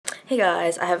Hey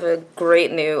guys, I have a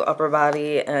great new upper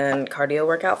body and cardio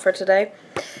workout for today.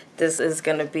 This is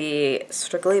going to be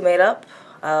strictly made up,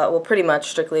 pretty much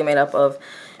strictly made up of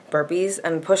burpees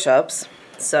and push-ups.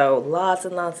 So lots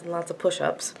and lots and lots of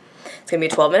push-ups. It's going to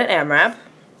be a 12-minute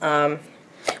AMRAP.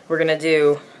 We're going to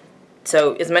do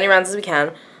as many rounds as we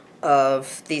can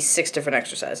of these 6 different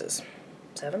exercises.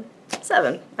 7?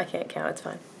 7. I can't count, it's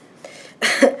fine.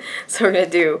 So we're going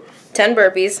to do 10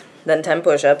 burpees, then 10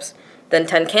 push-ups, then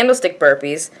 10 candlestick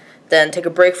burpees, then take a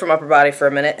break from upper body for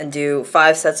a minute and do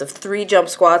 5 sets of 3 jump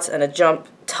squats and a jump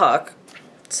tuck.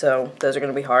 So those are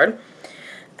going to be hard.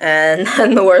 And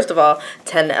then the worst of all,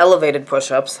 10 elevated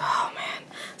push-ups. Oh man.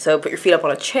 So put your feet up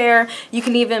on a chair. You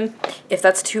can even, if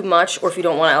that's too much or if you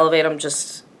don't want to elevate them,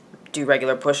 just do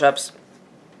regular push-ups.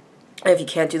 If you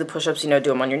can't do the push-ups, do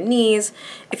them on your knees.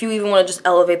 If you even want to just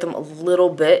elevate them a little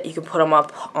bit, you can put them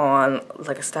up on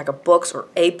like a stack of books or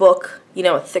a book,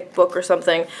 a thick book or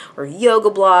something, or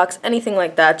yoga blocks, anything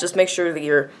like that. Just make sure that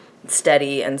you're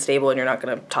steady and stable and you're not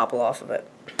going to topple off of it.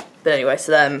 But anyway,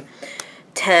 so then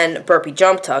 10 burpee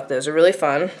jump tuck. Those are really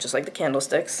fun, just like the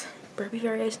candlesticks. Burpee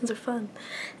variations are fun.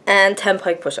 And 10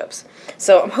 pike push-ups.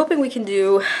 So I'm hoping we can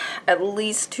do at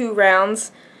least 2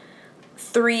 rounds.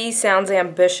 3 sounds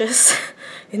ambitious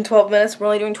in 12 minutes. We're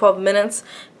only doing 12 minutes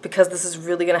because this is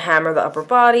really going to hammer the upper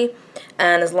body.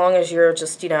 And as long as you're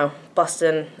just,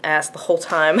 busting ass the whole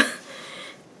time,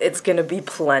 it's going to be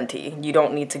plenty. You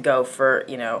don't need to go for,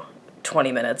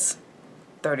 20 minutes,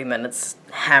 30 minutes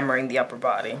hammering the upper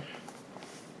body.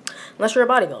 Unless you're a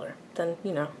bodybuilder, then,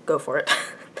 go for it.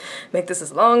 Make this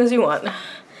as long as you want.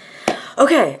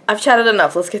 Okay, I've chatted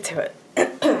enough. Let's get to it.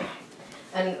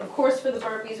 And of course for the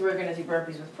burpees, we're going to do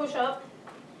burpees with push-up.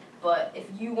 But if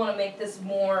you want to make this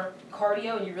more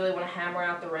cardio and you really want to hammer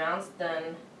out the rounds,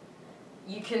 then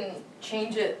you can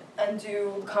change it and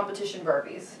do competition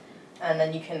burpees. And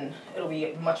then it'll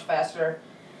be much faster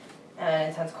and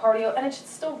intense cardio. And it should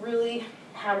still really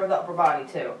hammer the upper body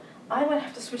too. I might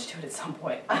have to switch to it at some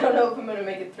point. I don't know if I'm going to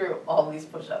make it through all these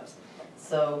push-ups.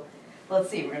 So let's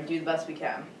see, we're going to do the best we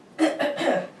can.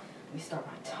 Let me start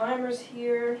my timers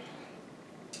here.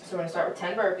 So we're going to start with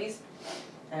 10 burpees,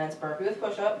 and it's burpee with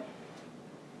push-up.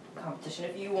 Competition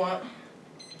if you want.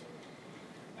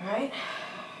 Alright,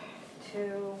 2,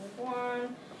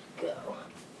 1, go.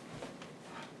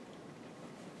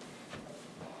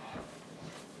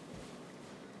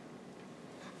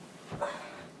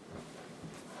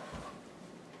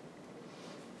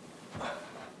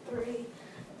 Three,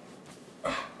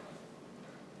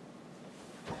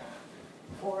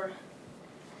 4,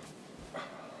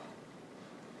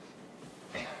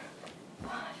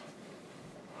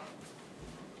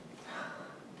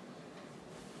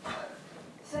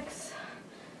 6,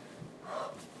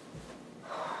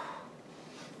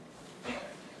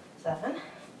 7,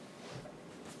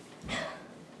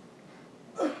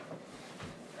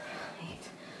 8,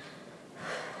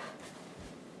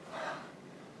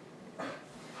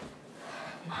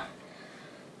 9,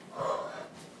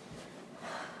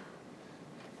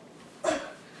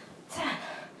 10.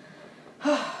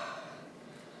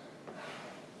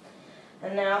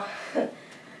 And now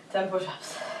 10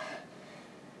 push-ups.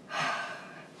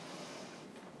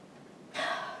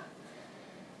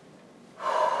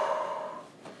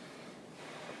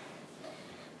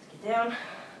 Down.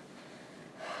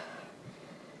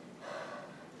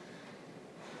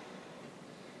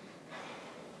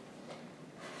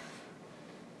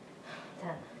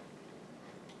 10.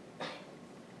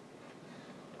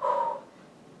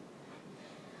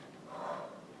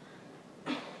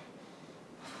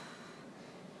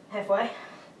 Halfway.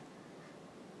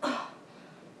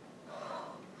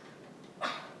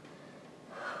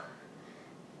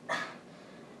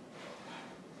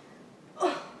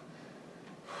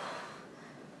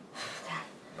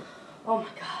 Oh my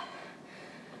god.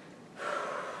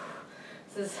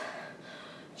 This is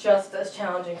just as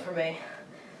challenging for me.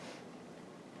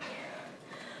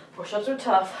 Push-ups are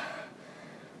tough.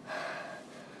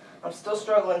 I'm still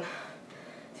struggling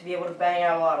to be able to bang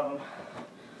out a lot of them.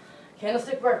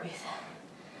 Candlestick burpees.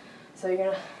 So you're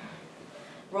going to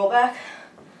roll back,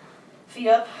 feet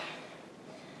up,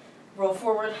 roll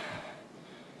forward,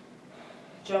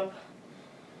 jump.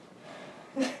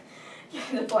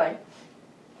 Give me the plank.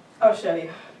 I'll show you.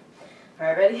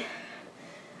 Alright, ready?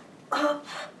 Up,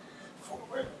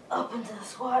 forward, up into the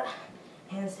squat,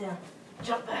 hands down,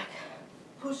 jump back,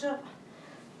 push up,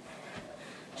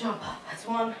 jump up. That's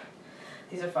 1.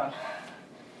 These are fun.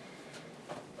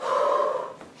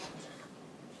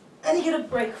 And you get a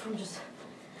break from just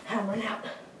hammering out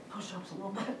push-ups a little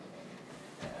bit.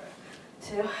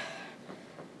 2.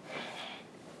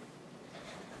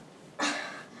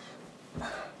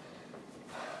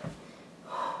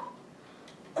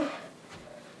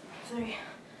 Three.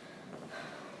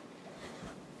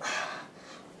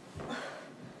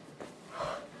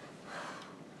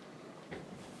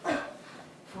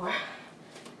 4.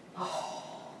 Oh.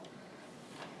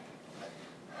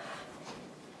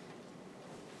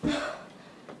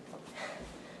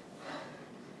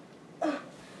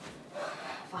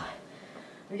 5.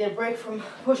 We get a break from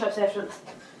push-ups after this.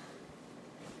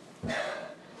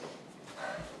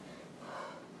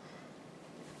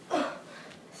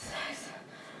 6.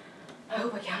 I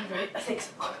hope I counted right. I think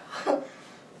so. 7.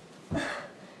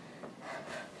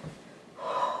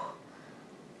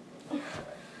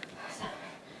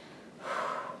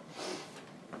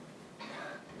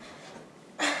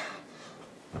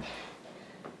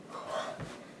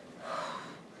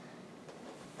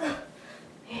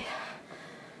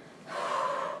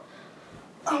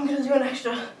 I'm gonna do an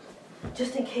extra,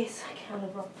 just in case I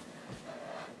counted wrong.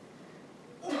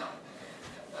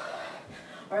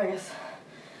 Or I guess,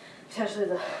 potentially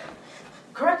the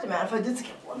correct amount if I did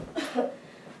skip one.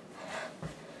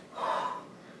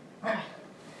 Alright.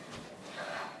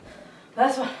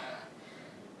 Last one.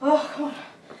 Oh, come on.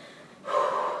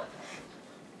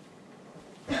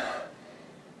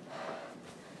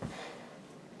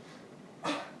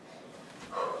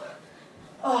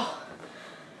 Oh.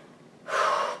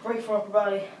 Break from upper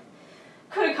body.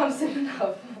 Couldn't come soon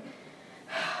enough.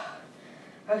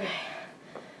 Okay.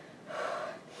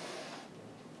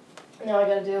 Now I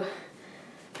gotta do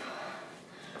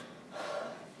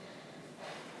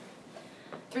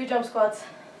 3 jump squats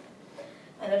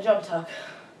and a jump tuck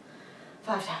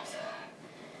 5 times.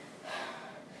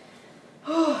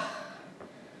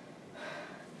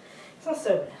 It's not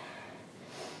so bad.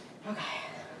 Okay.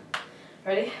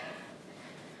 Ready?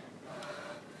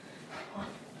 1,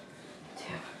 2,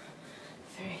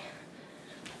 3.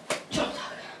 Jump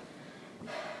tuck.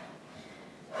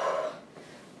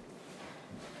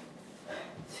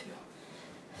 2,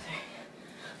 3.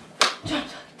 Jump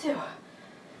tuck. 2. 1,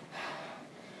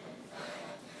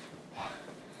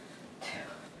 2,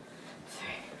 3.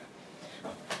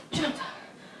 Jump tuck.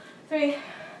 3.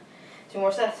 2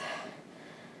 more sets.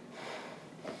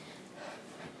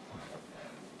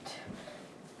 2.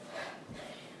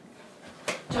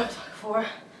 Jump tuck. 4.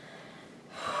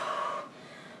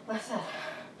 Last set.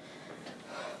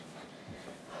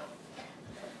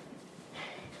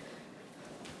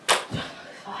 Jump tuck.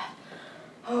 5.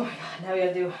 Oh my god, now we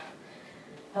gotta do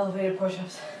elevated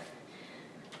push-ups.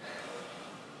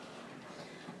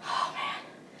 Oh man.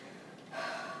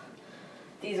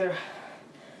 These are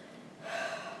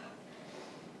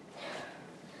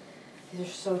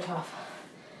so tough.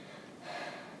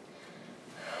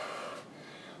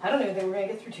 I don't even think we're gonna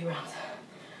get through 2 rounds.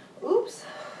 Oops.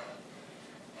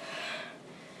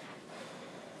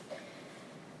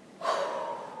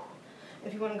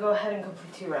 If you want to go ahead and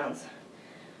complete 2 rounds,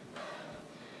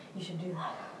 you should do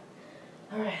that.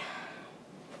 All right.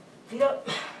 Feet up.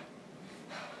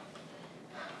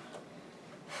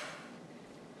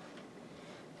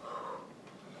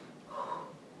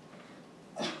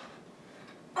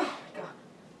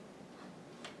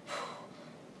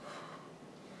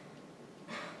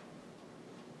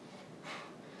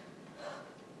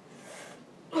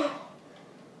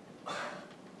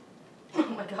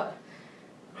 God.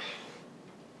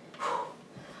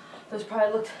 Those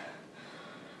probably looked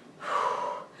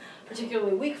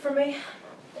particularly weak for me.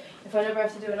 If I never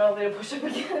have to do an elevated push-up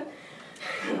again,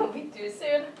 it'll be too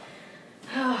soon.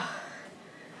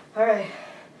 Alright,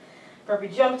 burpee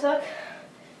jump tuck.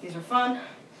 These are fun.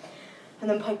 And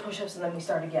then pike push-ups, and then we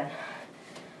start again.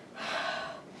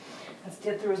 Let's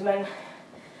get through as many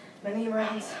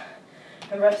rounds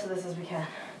and reps of this as we can.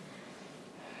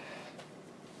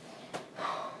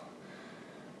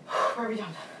 Burpee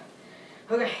jump tuck.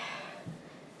 Okay.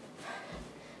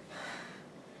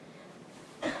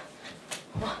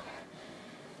 1.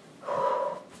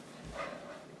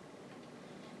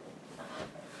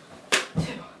 2.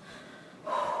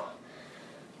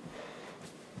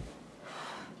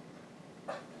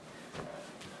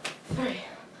 3.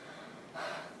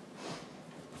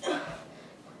 4.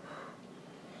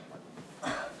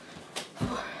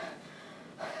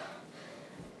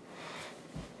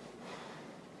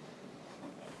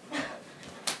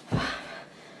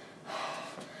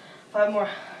 5 more.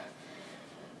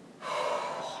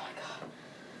 Oh my god.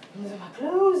 I'm losing my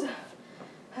clothes.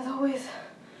 As always.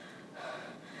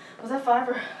 Was that 5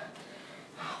 or?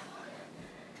 Oh,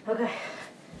 fuck. Okay.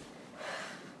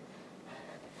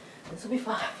 This will be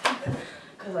 5.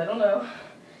 Because I don't know.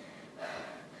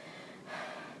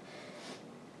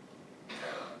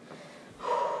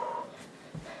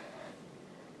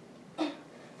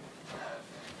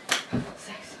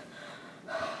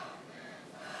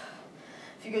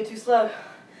 you go too slow,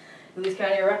 you lose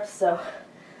count of your reps, so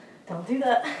don't do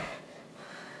that.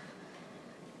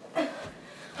 I'm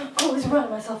always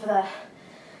reminding myself of that.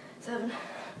 7.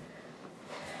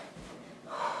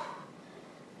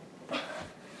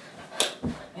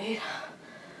 8.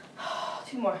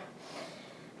 2 more.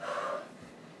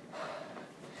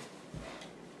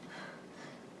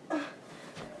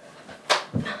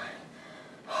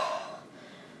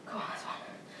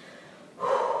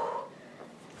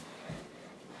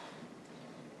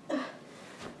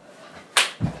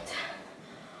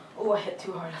 Oh, I hit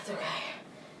too hard. That's okay.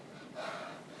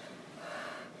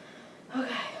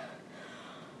 Okay.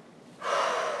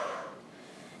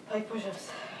 Pike push-ups.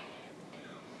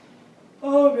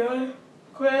 Oh god.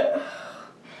 Quit.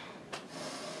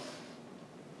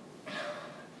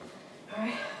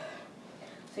 Alright.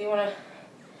 So you want to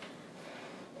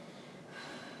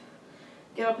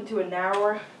get up into a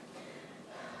narrower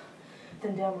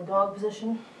than downward dog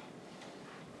position.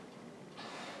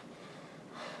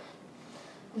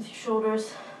 With your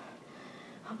shoulders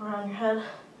up around your head,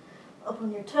 up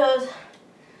on your toes,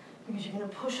 because you're going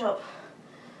to push up,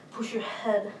 push your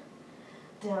head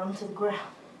down to the ground.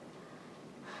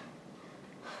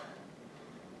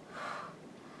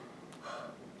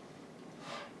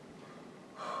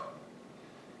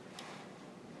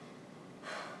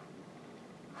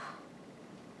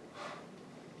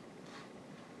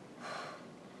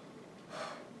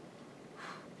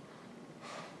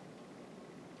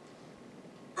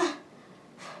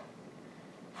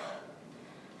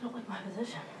 I don't like my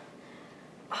position.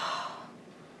 Oh.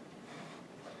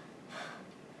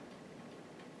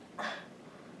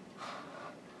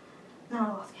 Now I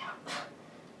lost count.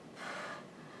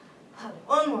 I'll do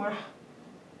one more.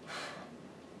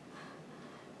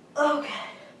 Okay.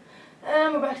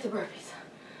 And we're back to burpees.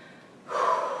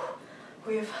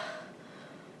 We have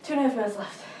 2.5 minutes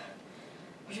left.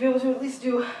 We should be able to at least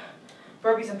do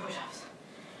burpees and push-ups.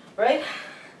 Right?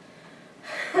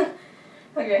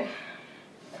 Okay.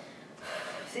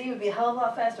 See, it would be a hell of a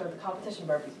lot faster with the competition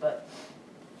burpees, but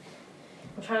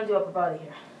I'm trying to do upper body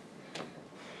here.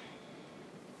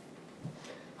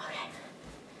 Okay.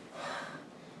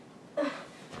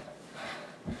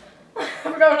 I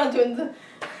forgot we're not doing the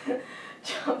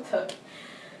jump tuck.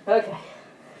 Okay.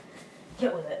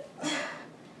 Get with it.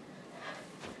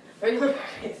 Regular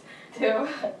burpees. 2.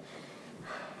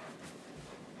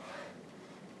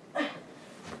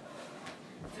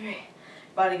 3.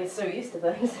 Body gets so used to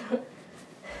things.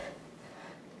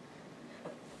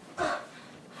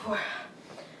 4.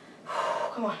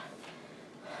 Come on.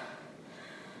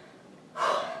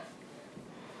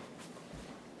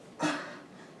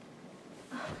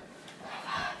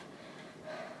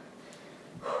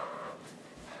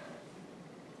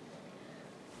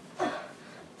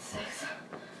 6.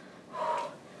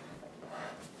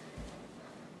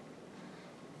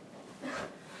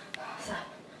 7.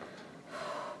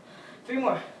 3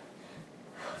 more.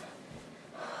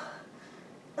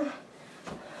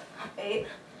 8.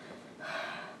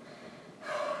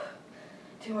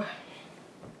 2 more.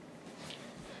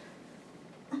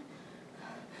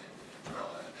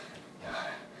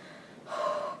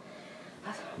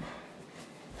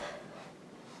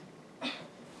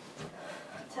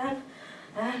 10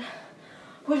 and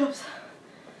push-ups.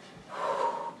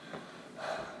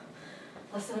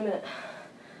 Less than a minute.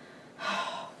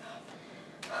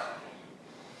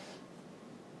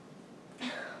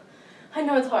 I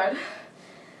know it's hard.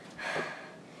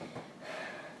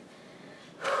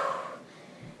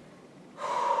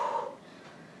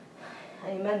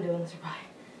 Any men doing this are probably,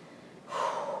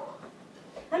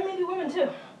 and maybe women too.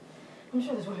 I'm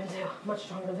sure there's women too, much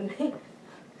stronger than me.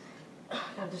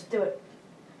 Gotta just do it.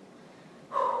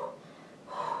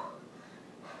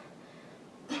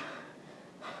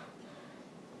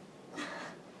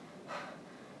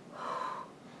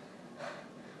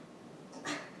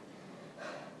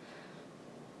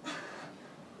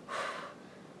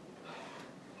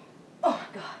 Oh my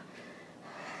God.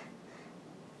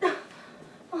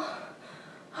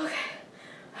 Okay,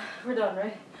 we're done,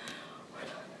 right? We're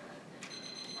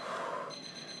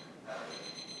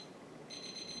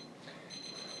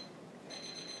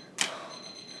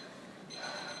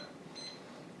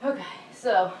done. Okay,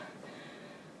 so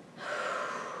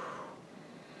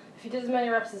if you did as many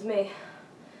reps as me,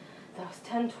 that was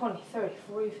 10, 20, 30,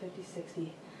 40, 50,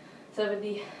 60,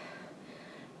 70,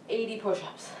 80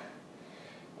 push-ups.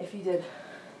 If you did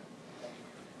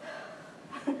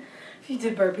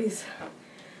burpees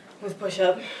with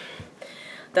push-up,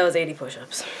 that was 80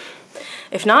 push-ups.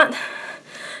 If not,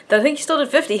 then I think you still did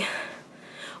 50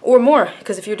 or more,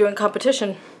 because if you're doing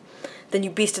competition, then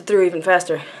you beasted through even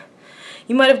faster.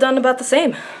 you might have done about the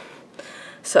same.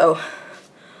 So,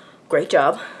 great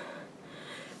job.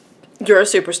 You're a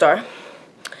superstar.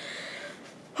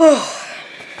 Oh,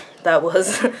 that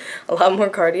was a lot more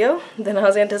cardio than I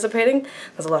was anticipating.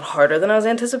 That was a lot harder than I was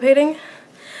anticipating.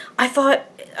 I thought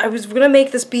I was going to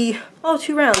make this be,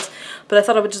 2 rounds, but I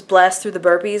thought I would just blast through the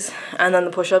burpees and then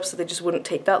the push-ups so they just wouldn't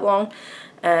take that long,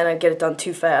 and I'd get it done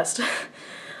too fast.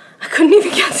 I couldn't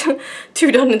even get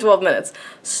 2 done in 12 minutes,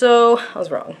 so I was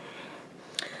wrong.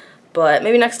 But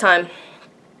maybe next time,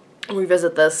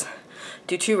 revisit this,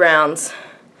 do 2 rounds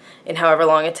in however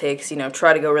long it takes,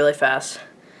 try to go really fast.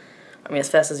 I mean, as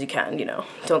fast as you can,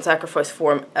 don't sacrifice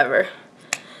form ever.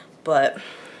 But,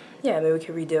 yeah, maybe we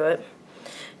could redo it.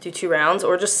 Do 2 rounds,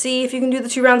 or just see if you can do the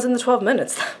 2 rounds in the 12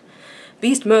 minutes.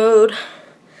 Beast mode.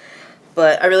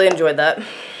 But I really enjoyed that.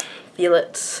 Feel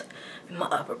it in my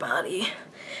upper body.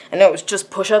 I know it was just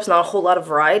push-ups, not a whole lot of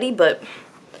variety, but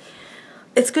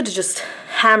it's good to just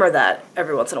hammer that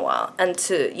every once in a while and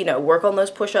to, work on those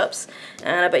push-ups.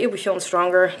 And I bet you'll be feeling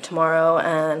stronger tomorrow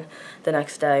and the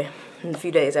next day and a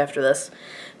few days after this.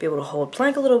 Be able to hold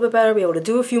plank a little bit better, be able to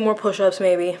do a few more push-ups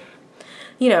maybe.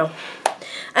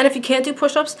 And if you can't do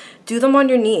push-ups, do them on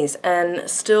your knees and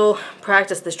still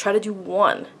practice this. Try to do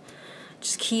 1.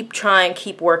 Just keep trying,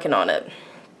 keep working on it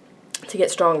to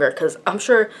get stronger, because I'm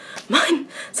sure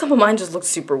some of mine just look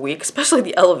super weak, especially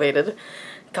the elevated.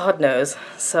 God knows.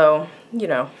 So, you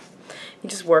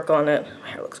just work on it. My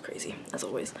hair looks crazy, as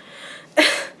always.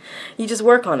 You just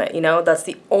work on it, That's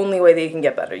the only way that you can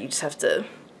get better. You just have to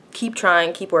keep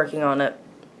trying, keep working on it,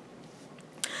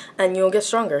 and you'll get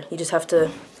stronger. You just have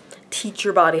to teach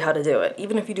your body how to do it.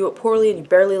 Even if you do it poorly and you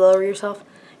barely lower yourself,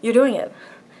 you're doing it.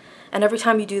 And every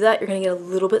time you do that, you're going to get a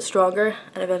little bit stronger,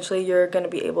 and eventually you're going to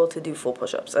be able to do full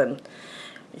push-ups, and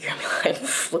you're going to be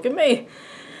like, look at me.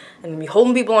 And be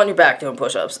holding people on your back doing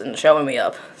push-ups and showing me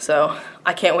up. So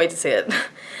I can't wait to see it.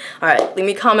 Alright, leave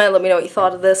me a comment, let me know what you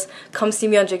thought of this. Come see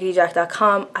me on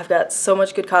jiggityjack.com. I've got so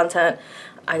much good content.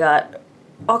 I got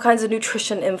all kinds of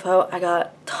nutrition info. I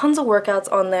got tons of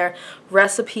workouts on there,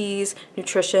 recipes,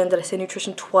 nutrition. Did I say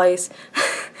nutrition twice?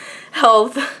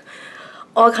 Health,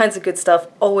 all kinds of good stuff.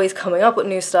 Always coming up with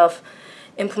new stuff,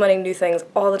 implementing new things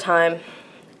all the time.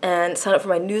 And sign up for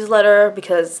my newsletter,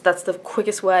 because that's the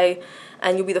quickest way,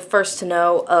 and you'll be the first to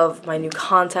know of my new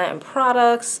content and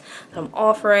products that I'm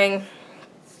offering.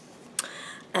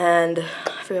 And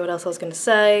I forget what else I was going to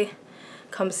say.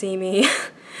 Come see me.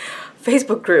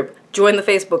 Facebook group. Join the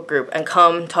Facebook group and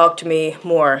come talk to me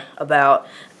more about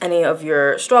any of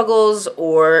your struggles,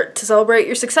 or to celebrate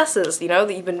your successes,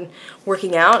 that you've been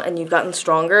working out and you've gotten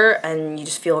stronger and you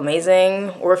just feel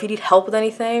amazing, or if you need help with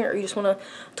anything or you just want to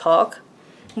talk,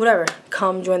 whatever,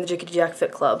 come join the Jiggity Jack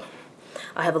Fit Club.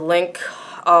 I have a link.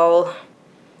 I'll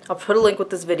put a link with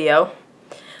this video,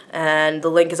 and the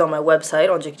link is on my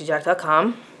website on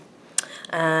jiggityjack.com.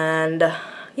 And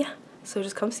yeah, so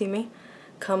just come see me.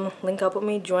 Come link up with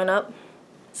me, join up,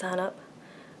 sign up,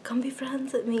 come be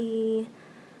friends with me.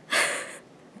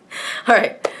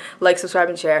 Alright, like, subscribe,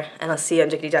 and share, and I'll see you on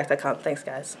jiggityjack.com. Thanks,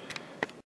 guys.